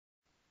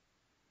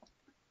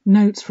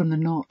Notes from the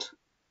knot.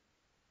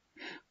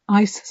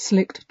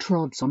 Ice-slicked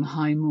trods on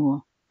high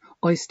moor.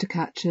 Oyster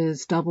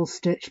catchers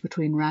double-stitched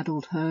between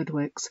raddled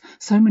herdwicks.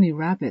 So many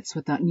rabbits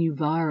with that new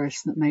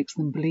virus that makes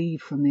them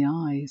bleed from the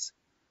eyes.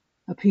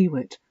 A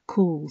peewit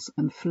calls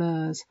and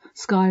flurs.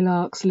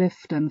 Skylarks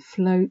lift and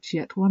float,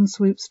 yet one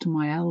swoops to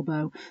my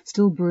elbow,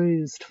 still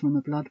bruised from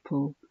a blood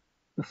pool,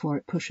 before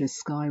it pushes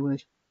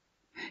skyward.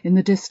 In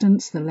the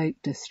distance, the Lake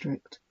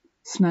District.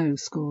 Snow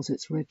scores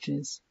its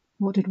ridges.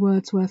 What did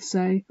Wordsworth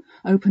say?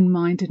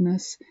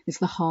 Open-mindedness is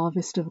the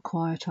harvest of a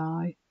quiet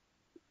eye.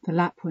 The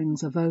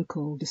lapwings are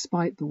vocal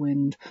despite the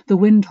wind. The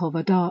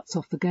wind-hover darts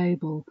off the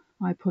gable.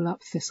 I pull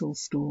up thistle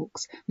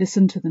stalks,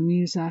 listen to the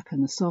muzak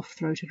and the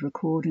soft-throated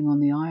recording on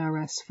the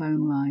IRS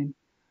phone line.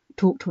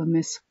 Talk to a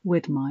Miss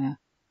Widmeyer.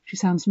 She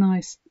sounds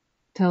nice.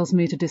 Tells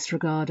me to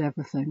disregard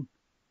everything.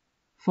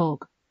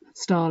 Fog.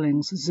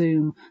 Starlings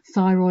zoom.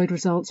 Thyroid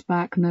results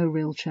back, no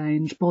real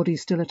change. Body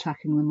still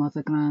attacking the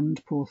mother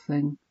gland, poor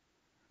thing.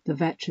 The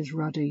vetch is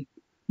ruddy.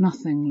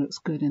 Nothing looks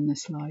good in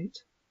this light.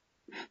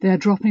 They are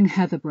dropping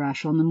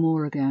heatherbrash on the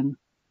moor again.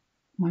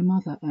 My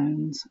mother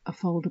owns a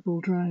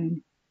foldable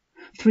drone.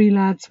 3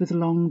 lads with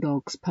long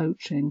dogs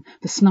poaching.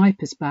 The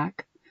snipe is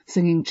back,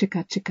 singing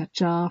chicka chicka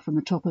cha from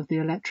the top of the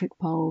electric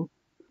pole.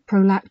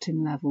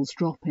 Prolactin levels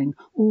dropping.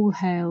 All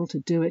hail to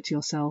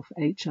do-it-yourself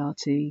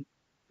HRT.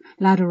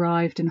 Lad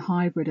arrived in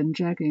hybrid and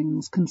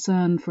jeggings,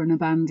 concerned for an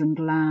abandoned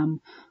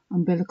lamb.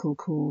 Umbilical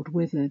cord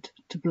withered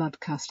to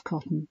blood-cast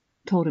cotton.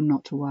 Told him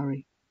not to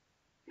worry.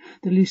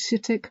 The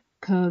leucitic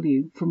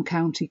curlew from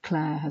County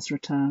Clare has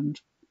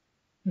returned.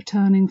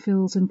 Returning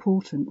feels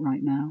important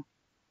right now.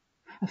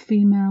 A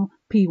female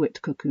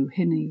peewit cuckoo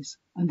hinnies,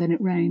 and then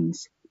it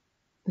rains.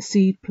 The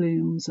seed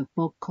plumes of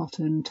bog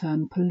cotton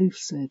turn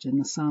pellucid in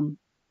the sun,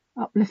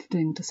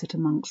 uplifting to sit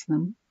amongst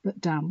them,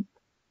 but damp.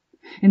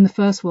 In the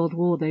First World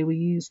War they were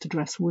used to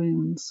dress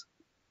wounds.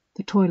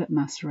 The toilet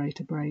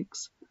macerator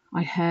breaks.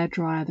 I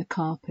hairdryer the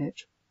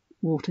carpet,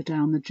 water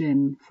down the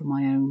gin for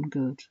my own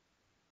good.